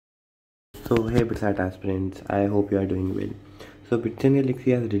So hey BITSAT aspirants, I hope you are doing well. So Bitsian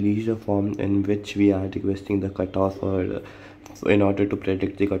Galaxy has released a form in which we are requesting the cutoff for in order to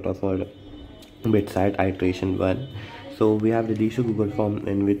predict the cutoff for BITSAT iteration 1. So we have released a Google form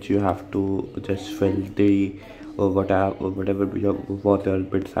in which you have to just fill the whatever was your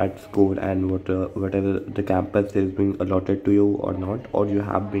BITSAT score and whatever the campus is being allotted to you or not, or you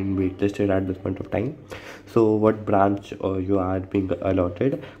have been waitlisted at this point of time. So what branch you are being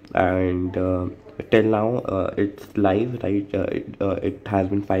allotted, and till now it's live, right? It has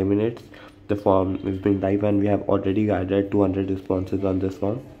been 5 minutes. The form is being live and we have already gathered 200 responses on this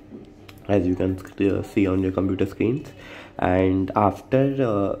form, as you can see on your computer screens. And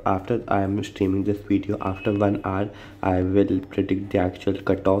after I am streaming this video, after 1 hour I will predict the actual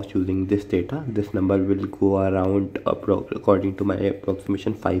cutoffs using this data. This number will go around according to my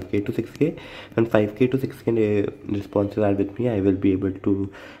approximation 5k to 6k, and 5k to 6k responses are with me. I will be able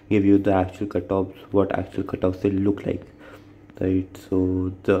to give you the actual cutoffs, what actual cutoffs will look like, right?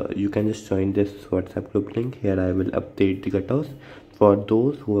 So you can just join this WhatsApp group link. Here I will update the cutoffs for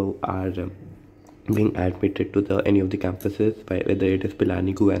those who are being admitted to any of the campuses, whether it is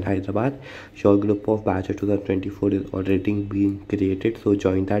Pilani, Gu and Hyderabad. Your group of batch 2024 is already being created, so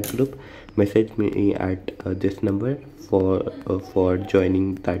join that group. Message me at this number for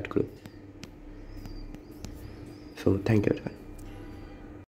joining that group. So thank you everyone.